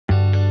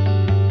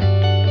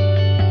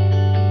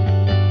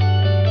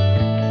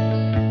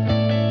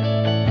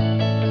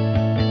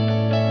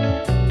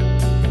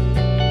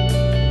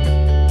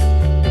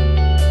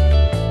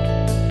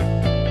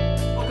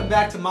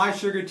back to My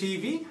Sugar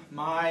TV.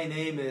 My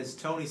name is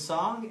Tony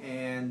Song,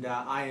 and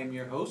I am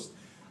your host.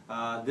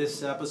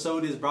 This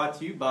episode is brought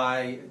to you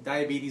by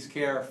Diabetes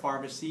Care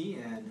Pharmacy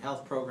and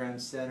Health Program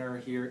Center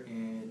here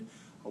in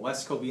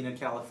West Covina,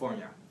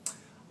 California.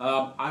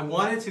 I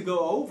wanted to go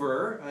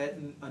over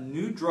a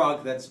new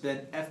drug that's been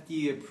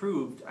FDA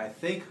approved, I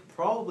think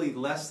probably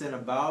less than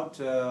about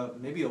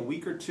maybe a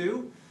week or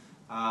two.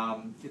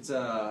 It's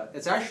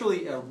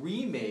actually a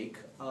remake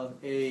of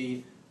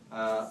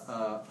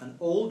an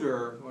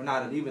older, or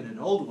not even an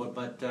old one,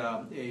 but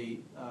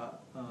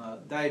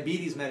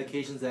diabetes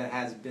medications that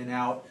has been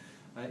out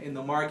in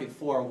the market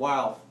for a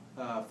while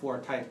for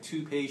type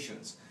 2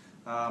 patients.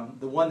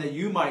 The one that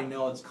you might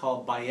know is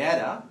called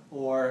Bydureon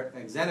or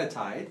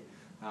exenatide.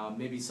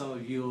 Maybe some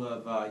of you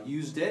have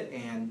used it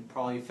and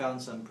probably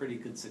found some pretty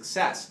good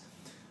success.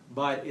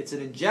 But it's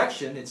an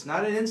injection, it's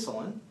not an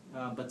insulin,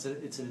 but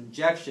it's an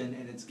injection,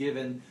 and it's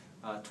given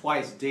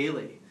twice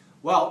daily.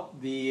 Well,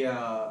 the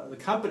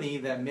company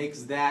that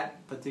makes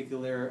that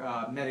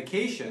particular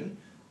medication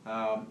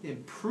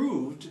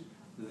improved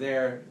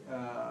their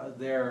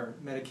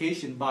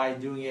medication by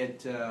doing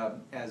it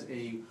as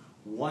a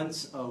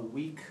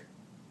once-a-week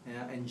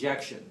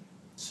injection.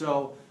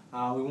 So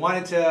we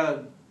wanted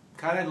to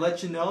kind of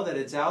let you know that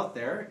it's out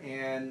there,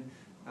 and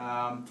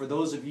for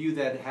those of you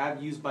that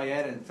have used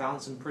Bydureon and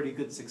found some pretty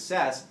good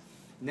success,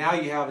 now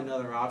you have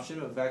another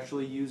option of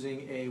actually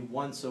using a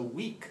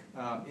once-a-week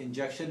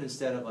injection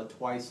instead of a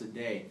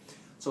twice-a-day.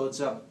 So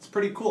it's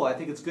pretty cool. I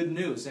think it's good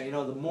news. And, you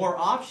know, the more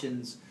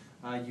options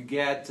you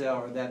get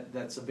or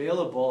that's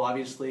available,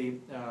 obviously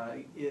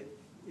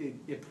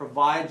it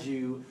provides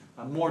you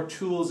more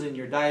tools in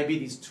your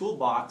diabetes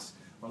toolbox,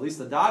 or at least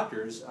the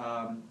doctors,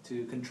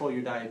 to control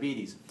your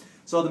diabetes.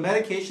 So the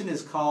medication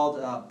is called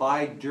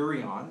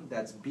Bydureon.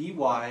 That's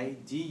B-Y-D-U-R-E-O-N.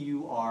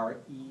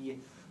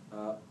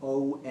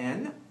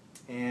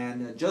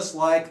 And just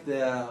like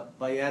the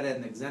Bydureon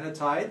and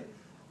exenatide,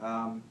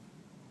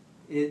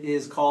 it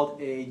is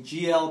called a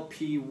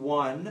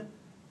GLP-1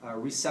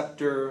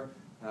 receptor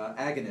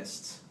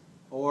agonist,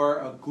 or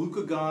a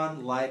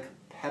glucagon-like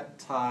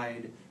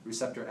peptide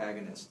receptor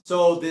agonist.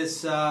 So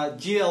this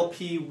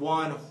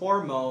GLP-1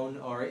 hormone,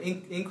 or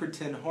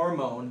incretin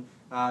hormone,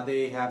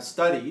 they have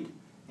studied,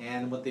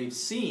 and what they've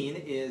seen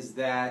is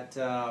that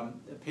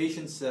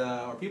patients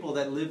or people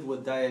that live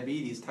with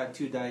diabetes, type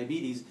 2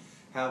 diabetes,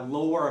 have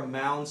lower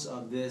amounts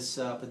of this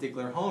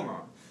particular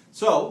hormone.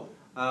 So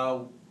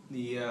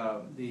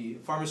the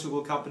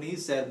pharmaceutical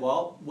companies said,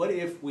 well, what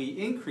if we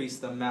increase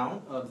the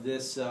amount of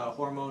this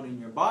hormone in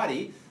your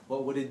body?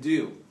 What would it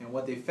do? And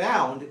what they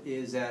found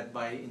is that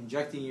by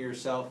injecting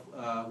yourself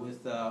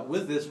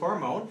with this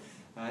hormone,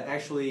 it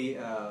actually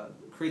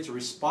creates a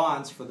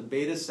response for the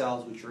beta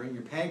cells, which are in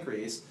your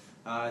pancreas,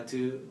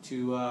 to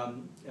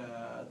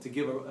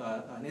give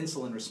an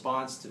insulin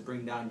response to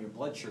bring down your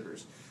blood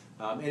sugars.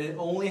 And it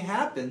only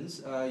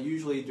happens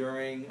usually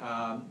during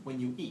when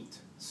you eat.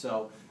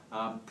 So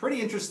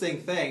pretty interesting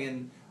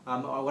thing.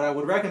 And what I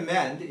would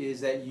recommend is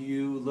that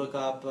you look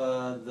up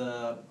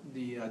the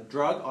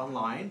drug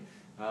online.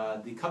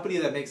 The company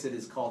that makes it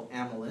is called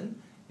Amylin,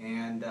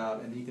 and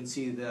you can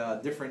see the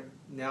different.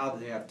 Now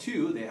they have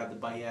two. They have the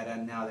Bydureon,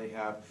 and now they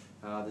have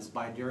this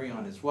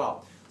Bydureon as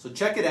well. So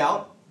check it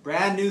out.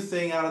 Brand new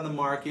thing out on the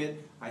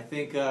market. I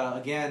think,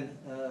 again,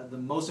 the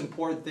most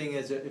important thing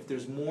is that if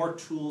there's more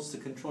tools to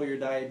control your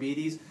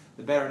diabetes,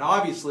 the better. And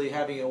obviously,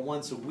 having it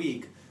once a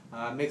week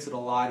makes it a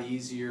lot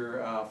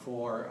easier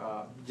for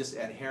just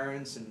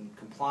adherence and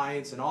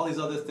compliance and all these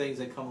other things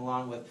that come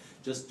along with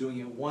just doing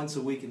it once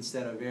a week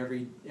instead of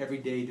every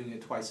day doing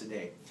it twice a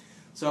day.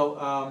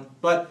 So,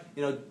 but,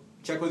 you know,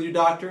 check with your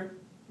doctor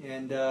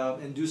and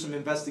do some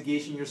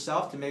investigation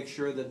yourself to make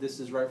sure that this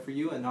is right for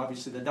you. And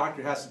obviously, the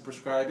doctor has to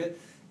prescribe it.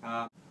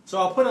 So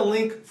I'll put a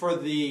link for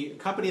the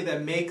company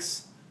that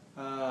makes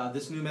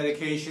this new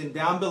medication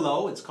down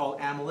below. It's called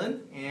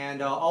Amylin.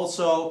 And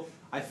also,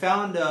 I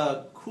found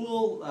a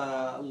cool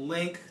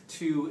link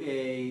to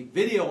a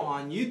video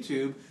on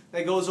YouTube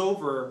that goes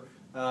over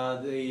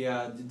the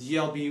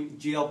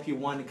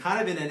GLP-1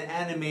 kind of in an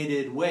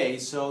animated way,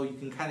 so you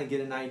can kind of get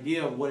an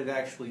idea of what it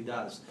actually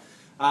does.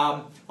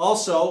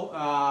 Also,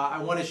 I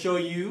want to show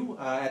you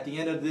at the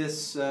end of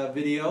this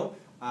video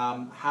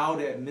how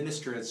to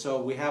administer it. So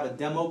we have a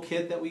demo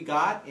kit that we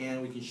got,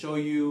 and we can show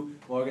you,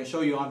 well, we're going to show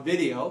you on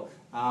video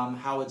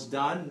how it's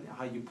done,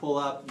 how you pull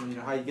up, you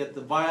know, how you get the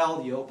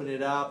vial, you open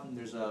it up, and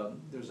there's an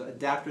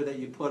adapter that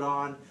you put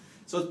on.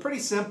 So it's pretty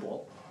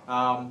simple.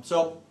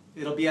 So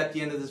it'll be at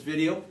the end of this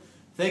video.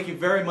 Thank you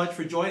very much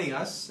for joining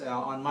us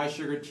on My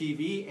Sugar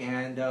TV,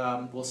 and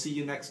we'll see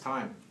you next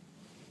time.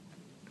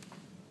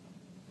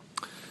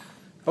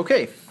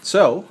 Okay,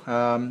 so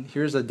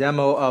here's a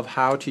demo of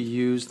how to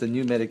use the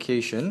new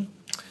medication.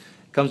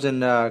 It comes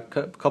in a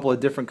couple of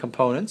different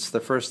components. The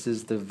first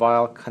is the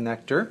vial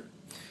connector.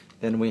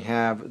 Then we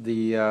have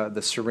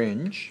the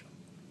syringe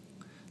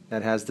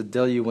that has the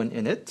diluent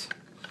in it.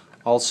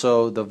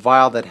 Also the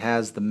vial that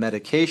has the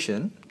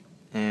medication,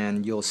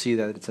 and you'll see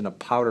that it's in a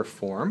powder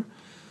form.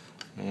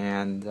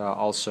 And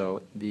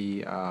also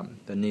the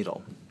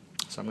needle.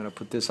 So I'm going to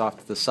put this off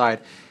to the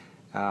side.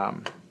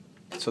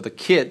 So the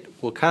kit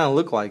will kind of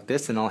look like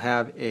this, and I'll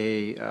have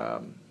a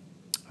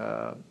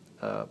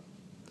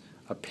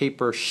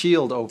paper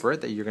shield over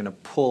it that you're going to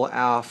pull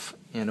off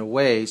in a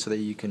way so that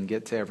you can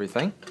get to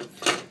everything.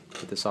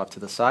 Put this off to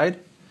the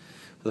side.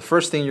 The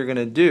first thing you're going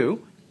to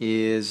do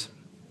is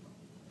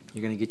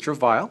you're going to get your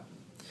vial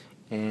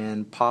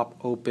and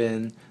pop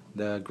open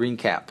the green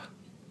cap.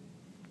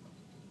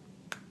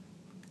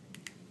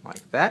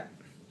 Like that.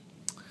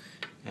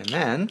 And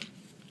then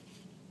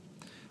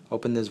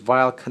open this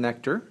vial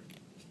connector,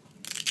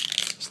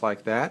 just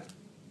like that.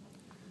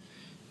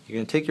 You're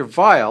going to take your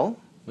vial,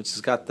 which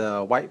has got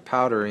the white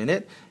powder in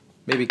it,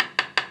 maybe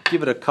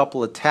give it a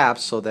couple of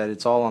taps so that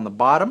it's all on the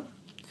bottom,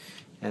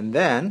 and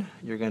then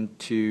you're going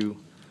to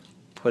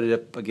put it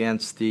up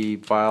against the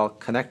vial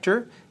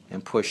connector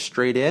and push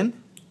straight in.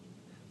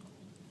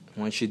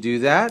 Once you do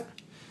that,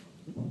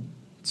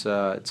 it's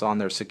on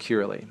there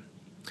securely.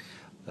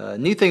 The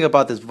neat thing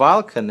about this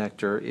vial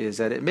connector is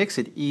that it makes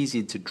it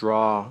easy to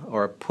draw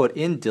or put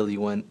in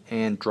diluent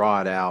and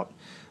draw it out.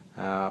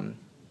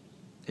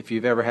 If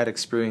you've ever had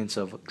experience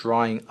of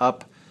drawing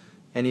up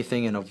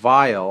anything in a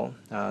vial,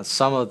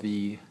 some of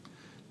the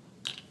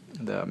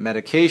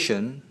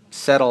medication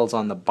settles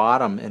on the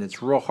bottom, and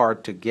it's real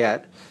hard to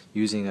get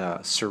using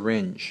a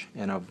syringe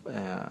and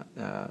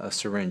a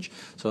syringe.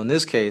 So in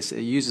this case,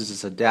 it uses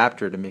this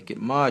adapter to make it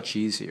much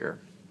easier.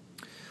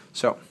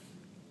 So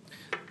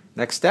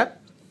next step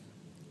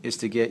is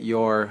to get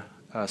your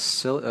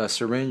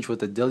syringe with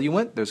the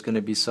diluent. There's going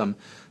to be some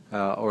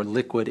or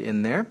liquid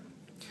in there.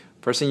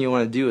 First thing you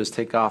want to do is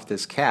take off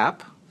this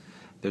cap.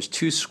 There's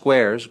two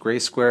squares, gray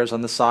squares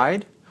on the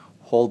side.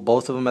 Hold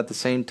both of them at the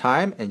same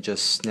time and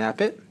just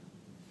snap it.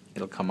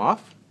 It'll come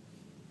off.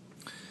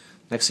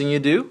 Next thing you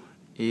do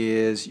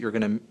is you're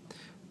going to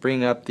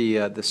bring up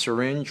the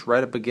syringe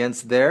right up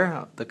against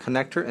there, the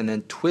connector, and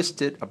then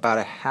twist it about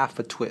a half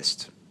a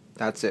twist.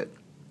 That's it.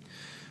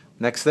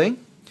 Next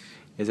thing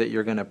is that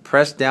you're going to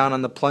press down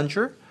on the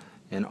plunger,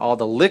 and all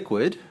the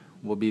liquid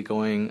will be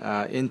going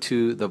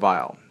into the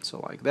vial. So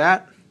like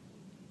that.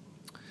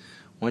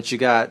 Once you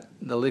got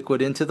the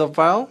liquid into the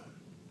vial,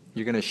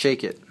 you're going to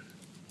shake it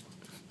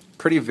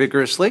pretty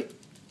vigorously.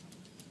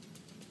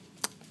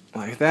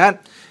 Like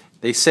that.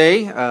 They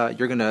say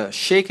you're going to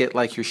shake it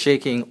like you're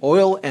shaking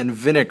oil and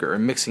vinegar,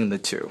 mixing the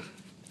two.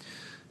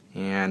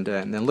 And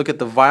then look at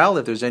the vial.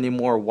 If there's any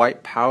more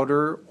white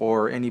powder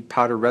or any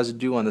powder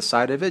residue on the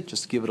side of it,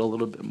 just give it a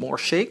little bit more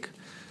shake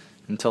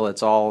until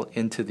it's all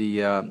into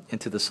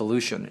the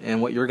solution.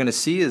 And what you're going to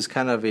see is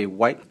kind of a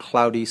white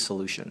cloudy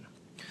solution.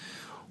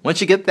 Once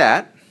you get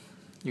that,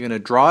 you're going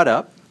to draw it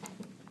up,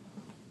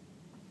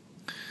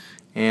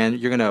 and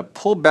you're going to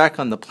pull back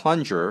on the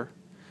plunger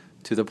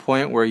to the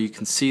point where you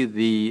can see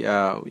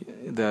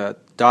the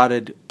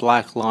dotted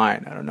black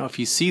line. I don't know if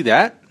you see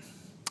that,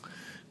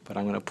 but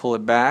I'm going to pull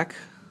it back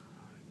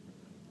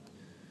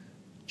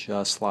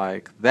just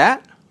like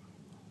that.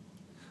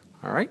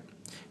 All right,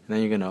 and then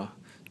you're going to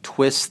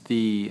twist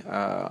the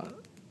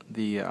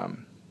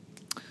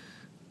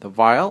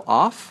vial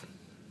off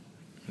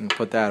and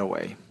put that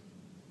away.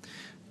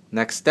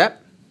 Next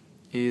step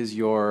is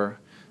your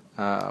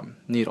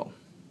needle.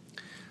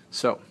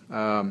 So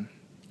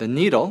the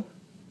needle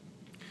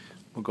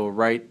will go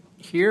right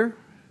here,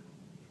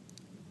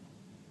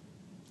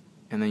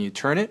 and then you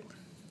turn it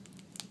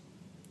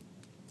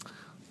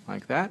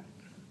like that,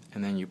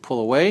 and then you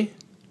pull away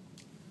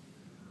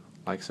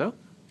like so,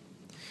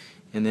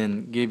 and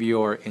then give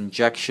your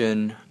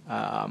injection.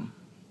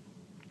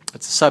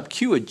 It's a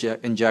sub-Q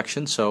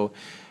injection, so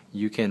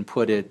you can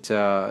put it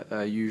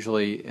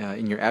usually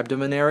in your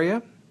abdomen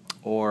area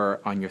or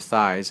on your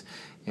thighs,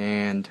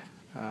 and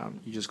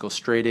you just go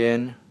straight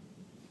in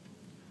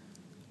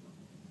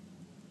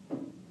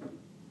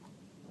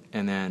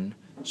and then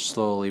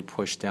slowly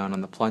push down on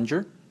the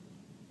plunger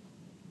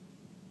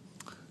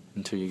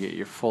until you get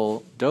your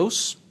full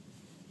dose,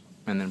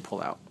 and then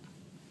pull out.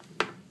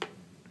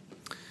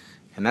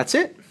 And that's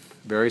it.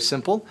 Very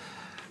simple.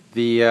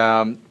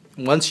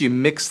 Once you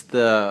mix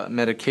the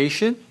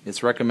medication,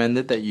 it's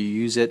recommended that you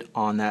use it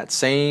on that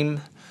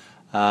same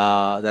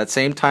time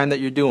that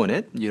you're doing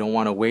it. You don't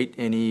want to wait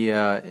any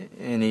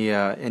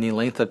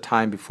length of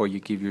time before you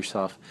give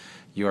yourself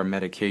your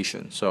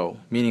medication. So,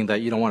 meaning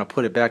that you don't want to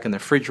put it back in the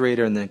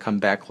refrigerator and then come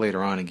back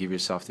later on and give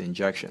yourself the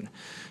injection.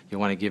 You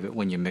want to give it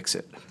when you mix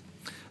it.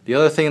 The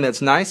other thing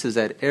that's nice is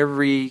that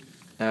every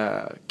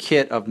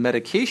kit of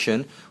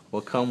medication will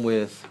come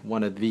with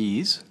one of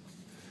these,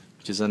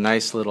 which is a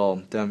nice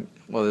little,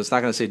 well, it's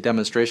not going to say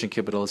demonstration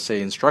kit, but it'll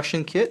say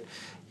instruction kit,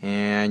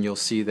 and you'll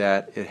see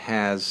that it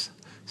has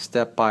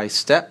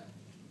step-by-step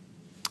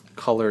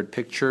colored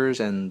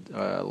pictures and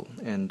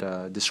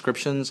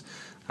descriptions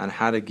on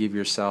how to give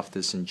yourself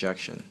this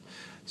injection.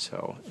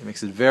 So it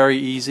makes it very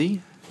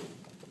easy,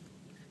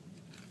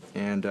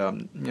 and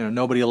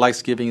nobody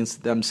likes giving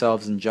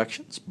themselves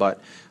injections,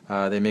 but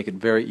they make it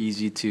very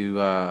easy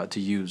to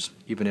use,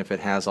 even if it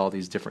has all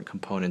these different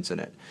components in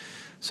it.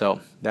 So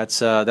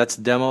that's a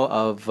demo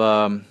of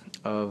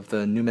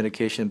the new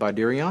medication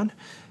Bydureon,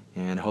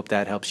 And I hope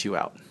that helps you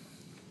out.